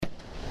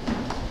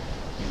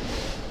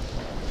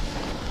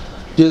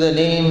Do the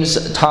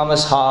names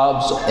Thomas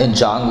Hobbes and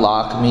John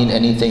Locke mean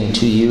anything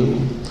to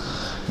you?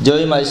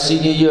 During my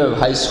senior year of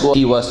high school,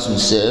 he was to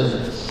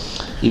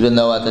Civ. Even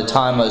though at the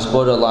time I was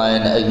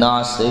borderline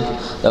agnostic,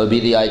 that would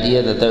be the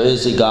idea that there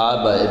is a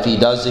God, but if he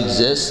does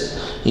exist,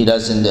 he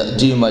doesn't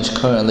do much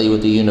currently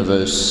with the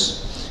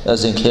universe,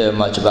 doesn't care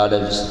much about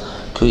his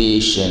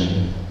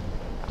creation.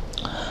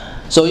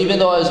 So even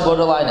though I was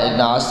borderline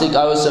agnostic,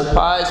 I was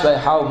surprised by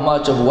how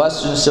much of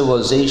Western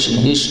civilization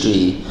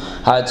history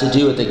had to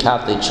do with the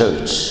Catholic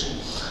Church.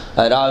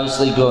 I'd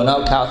obviously grown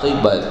up Catholic,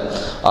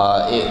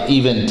 but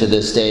even to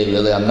this day,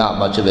 really, I'm not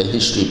much of a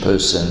history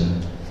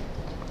person.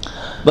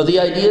 But the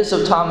ideas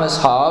of Thomas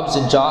Hobbes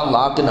and John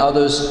Locke and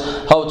others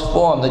helped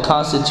form the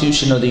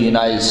Constitution of the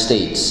United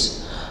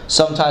States,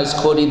 sometimes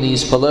quoting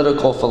these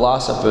political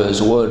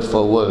philosophers word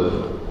for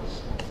word.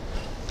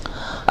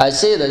 I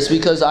say this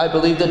because I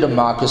believe that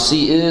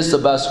democracy is the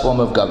best form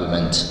of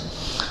government.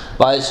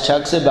 By its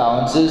checks and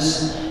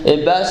balances,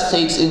 it best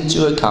takes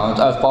into account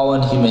our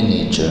fallen human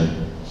nature.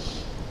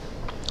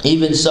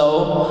 Even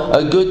so,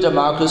 a good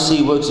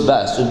democracy works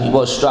best when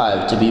people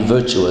strive to be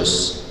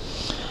virtuous.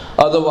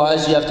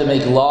 Otherwise, you have to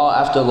make law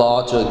after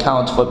law to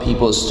account for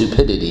people's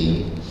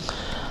stupidity.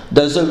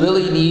 Does there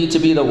really need to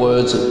be the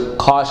words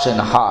 "caution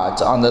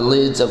hot" on the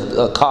lids of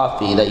a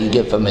coffee that you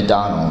get from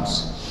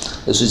McDonald's?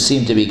 This would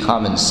seem to be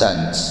common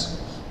sense.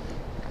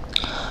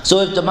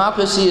 So if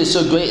democracy is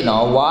so great and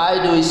all,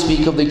 why do we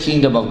speak of the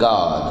kingdom of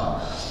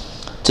God?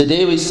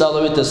 Today we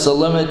celebrate the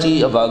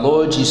solemnity of our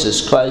Lord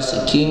Jesus Christ,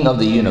 the King of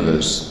the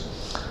universe.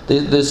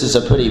 This is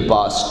a pretty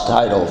boss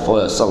title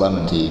for a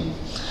solemnity.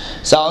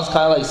 Sounds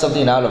kind of like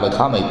something out of a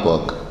comic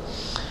book.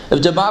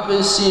 If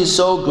democracy is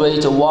so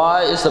great,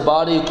 why is the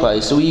body of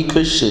Christ, we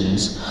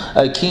Christians,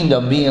 a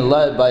kingdom being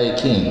led by a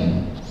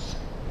king?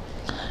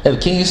 If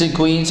kings and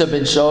queens have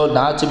been shown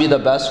not to be the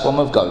best form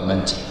of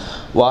government,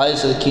 why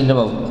does the kingdom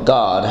of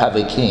God have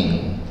a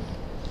king?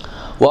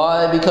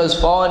 Why? Because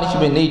fallen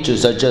human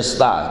natures are just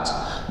that.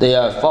 They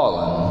are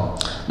fallen.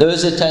 There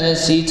is a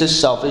tendency to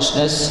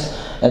selfishness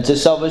and to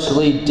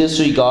selfishly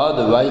disregard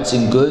the rights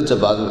and goods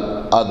of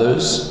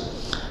others.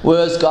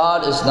 Whereas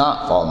God is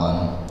not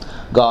fallen.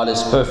 God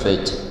is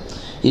perfect.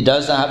 He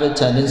does not have a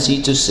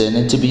tendency to sin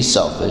and to be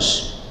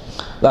selfish.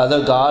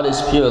 Rather, God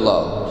is pure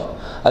love.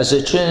 As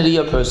a trinity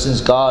of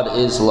persons, God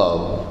is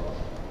love.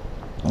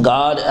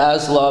 God,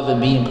 as love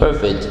and being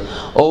perfect,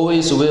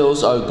 always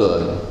wills our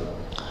good.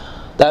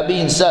 That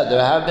being said,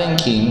 there have been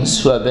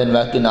kings who have been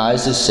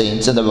recognized as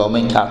saints in the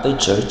Roman Catholic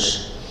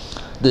Church.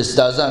 This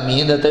does not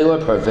mean that they were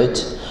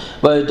perfect,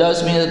 but it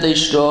does mean that they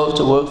strove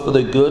to work for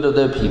the good of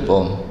their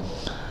people.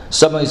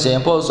 Some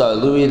examples are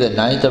Louis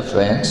IX of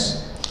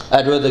France,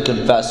 Edward the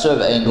Confessor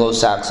of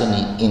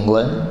Anglo-Saxon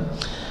England,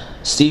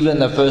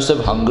 Stephen I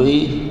of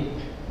Hungary,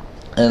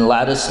 and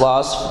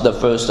Ladislaus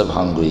I of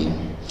Hungary.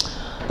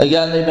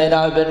 Again, they may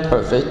not have been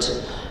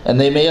perfect, and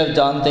they may have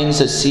done things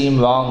that seem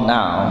wrong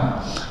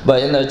now,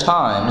 but in their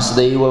times,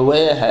 they were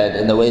way ahead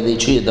in the way they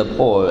treated the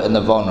poor and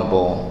the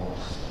vulnerable.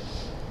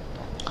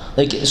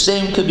 The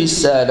same could be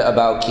said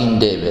about King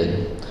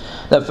David.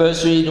 The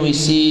first reading we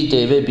see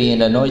David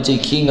being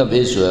anointed king of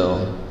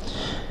Israel.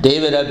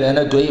 David had been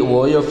a great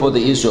warrior for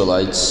the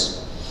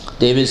Israelites.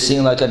 David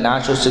seemed like a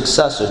natural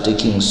successor to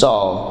King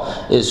Saul,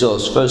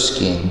 Israel's first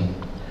king.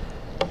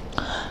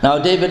 Now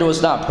David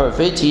was not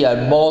perfect. He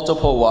had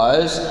multiple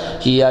wives,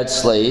 he had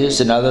slaves,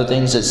 and other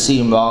things that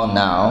seem wrong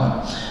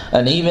now.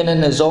 And even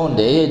in his own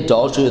day,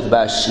 adultery with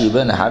Bathsheba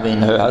and having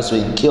her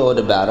husband killed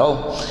in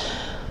battle.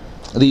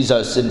 These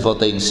are sinful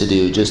things to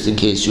do, just in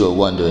case you were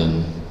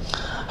wondering.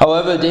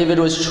 However, David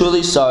was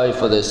truly sorry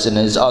for this and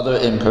his other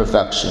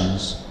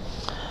imperfections.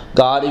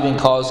 God even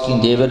calls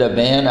King David a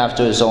man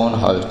after his own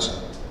heart.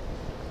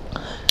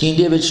 King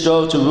David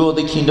strove to rule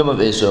the kingdom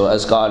of Israel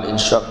as God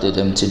instructed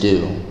him to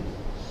do.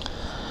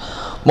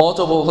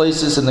 Multiple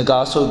places in the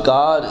Gospel,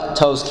 God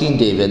tells King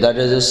David that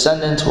his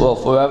descendant will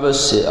forever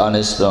sit on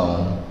his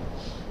throne.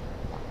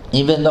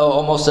 Even though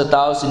almost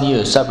 1,000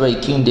 years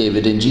separate King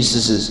David and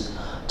Jesus'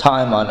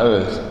 time on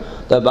earth,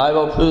 the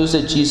Bible proves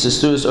that Jesus,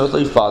 through his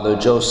earthly father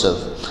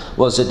Joseph,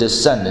 was a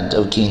descendant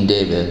of King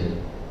David.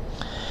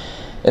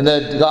 In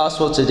the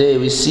Gospel today,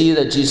 we see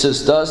that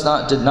Jesus does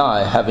not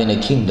deny having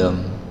a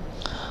kingdom.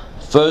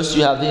 First,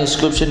 you have the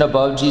inscription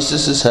above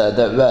Jesus' head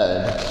that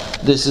read,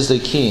 "This is the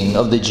King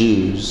of the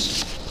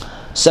Jews."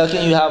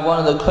 Second, you have one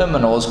of the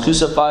criminals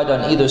crucified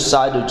on either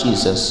side of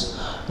Jesus,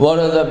 one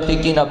of them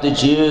picking up the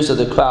jeers of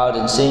the crowd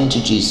and saying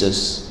to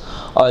Jesus,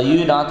 "Are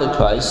you not the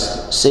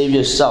Christ? Save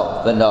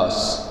yourself and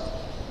us."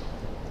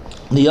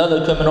 The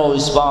other criminal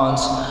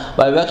responds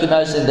by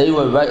recognizing they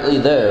were rightly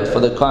there for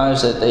the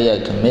crimes that they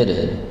had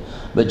committed,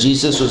 but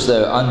Jesus was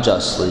there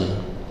unjustly.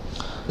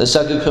 The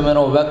second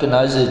criminal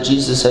recognizes that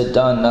Jesus had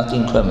done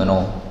nothing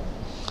criminal.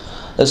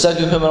 The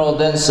second criminal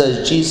then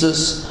says,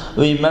 "Jesus,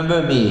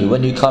 remember me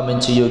when you come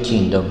into your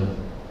kingdom."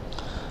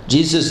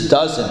 Jesus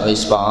doesn't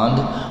respond,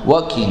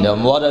 "What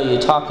kingdom? What are you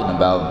talking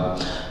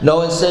about?"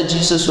 No, instead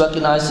Jesus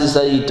recognizes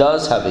that he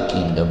does have a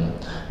kingdom,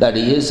 that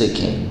he is a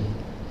king.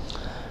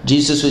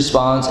 Jesus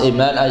responds,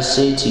 "Amen, I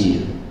say to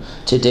you,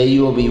 Today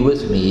you will be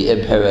with me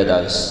in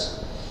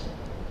paradise.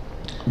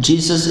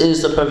 Jesus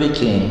is the perfect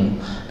King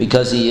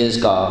because he is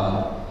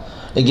God.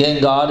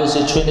 Again, God is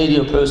a trinity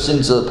of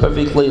persons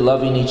perfectly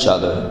loving each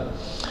other.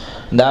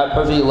 And that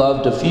perfect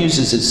love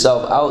diffuses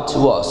itself out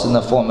to us in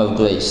the form of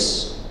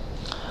grace.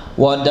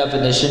 One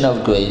definition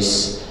of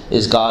grace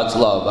is God's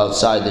love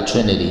outside the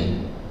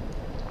Trinity.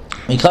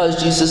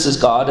 Because Jesus is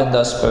God and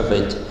thus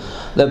perfect,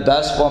 the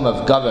best form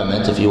of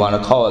government, if you want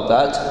to call it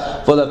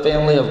that, for the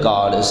family of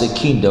God is a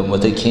kingdom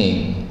with a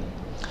king.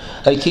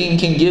 A king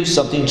can give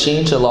something,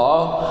 change a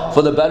law,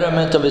 for the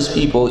betterment of his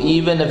people,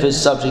 even if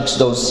his subjects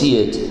don't see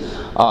it,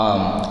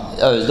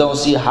 or don't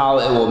see how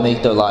it will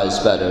make their lives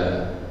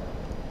better.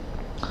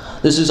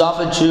 This is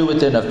often true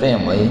within a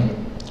family.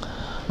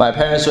 My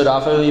parents would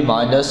often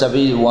remind us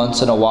every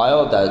once in a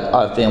while that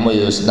our family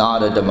is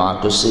not a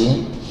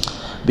democracy.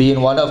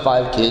 Being one of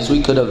 5 kids,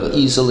 we could have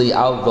easily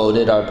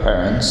outvoted our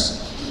parents.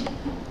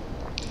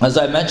 As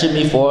I mentioned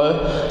before,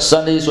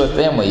 Sundays were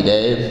family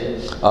day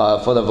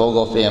for the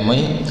Vogel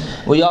family.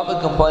 We often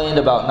complained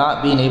about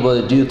not being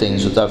able to do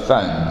things with our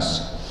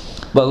friends.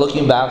 But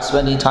looking back,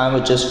 spending time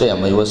with just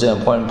family was an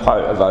important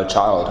part of our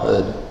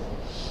childhood.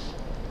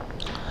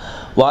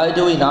 Why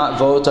do we not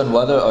vote on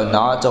whether or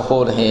not to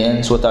hold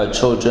hands with our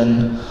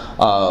children,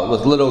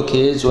 with little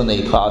kids when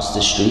they cross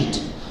the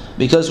street?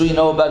 Because we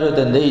know better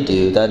than they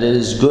do that it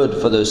is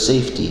good for their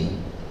safety.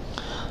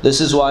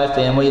 This is why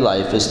family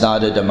life is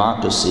not a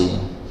democracy.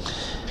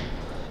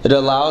 It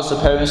allows the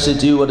parents to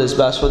do what is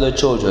best for their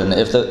children,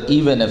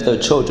 even if their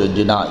children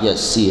do not yet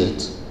see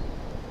it.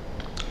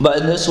 But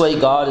in this way,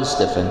 God is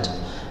different.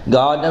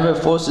 God never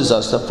forces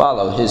us to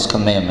follow his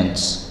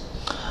commandments.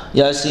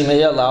 Yes, he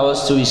may allow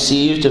us to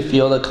receive, to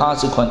feel the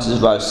consequences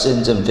of our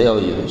sins and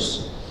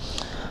failures.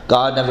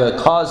 God never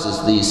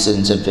causes these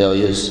sins and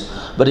failures,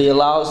 but he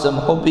allows them,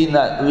 hoping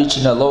that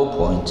reaching a low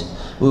point,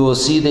 we will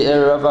see the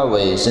error of our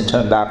ways and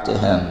turn back to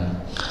him,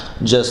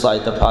 just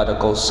like the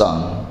prodigal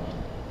son.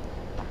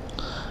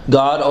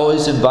 God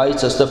always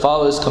invites us to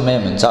follow his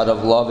commandments out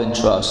of love and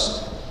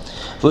trust.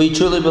 If we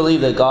truly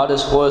believe that God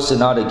is for us and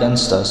not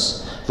against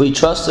us, if we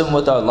trust him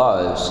with our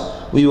lives,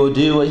 we will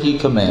do what he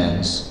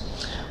commands.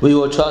 We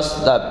will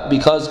trust that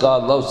because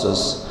God loves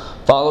us,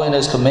 following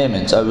his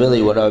commandments are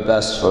really what are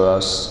best for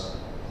us.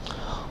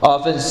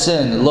 Often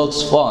sin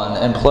looks fun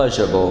and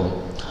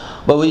pleasurable,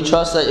 but we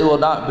trust that it will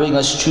not bring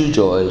us true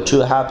joy, true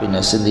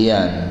happiness in the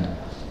end.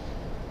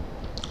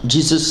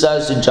 Jesus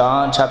says in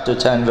John chapter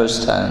 10,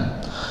 verse 10,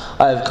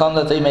 I have come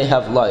that they may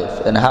have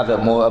life and have it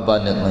more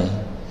abundantly.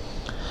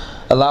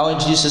 Allowing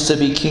Jesus to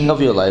be king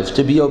of your life,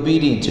 to be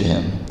obedient to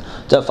him,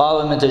 to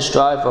follow him and to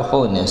strive for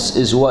holiness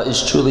is what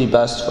is truly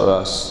best for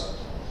us.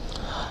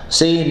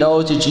 Saying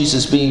no to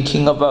Jesus being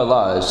king of our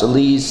lives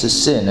leads to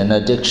sin and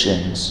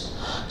addictions.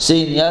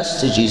 Saying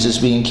yes to Jesus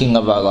being king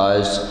of our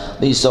lives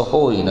leads to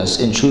holiness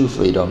and true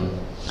freedom,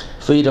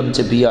 freedom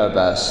to be our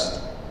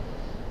best.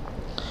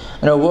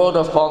 In a world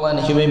of fallen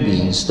human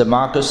beings,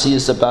 democracy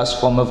is the best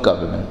form of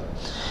government.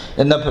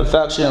 In the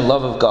perfection and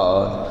love of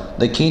God,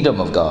 the kingdom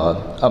of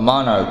God, a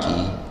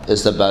monarchy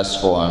is the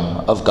best form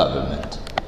of government.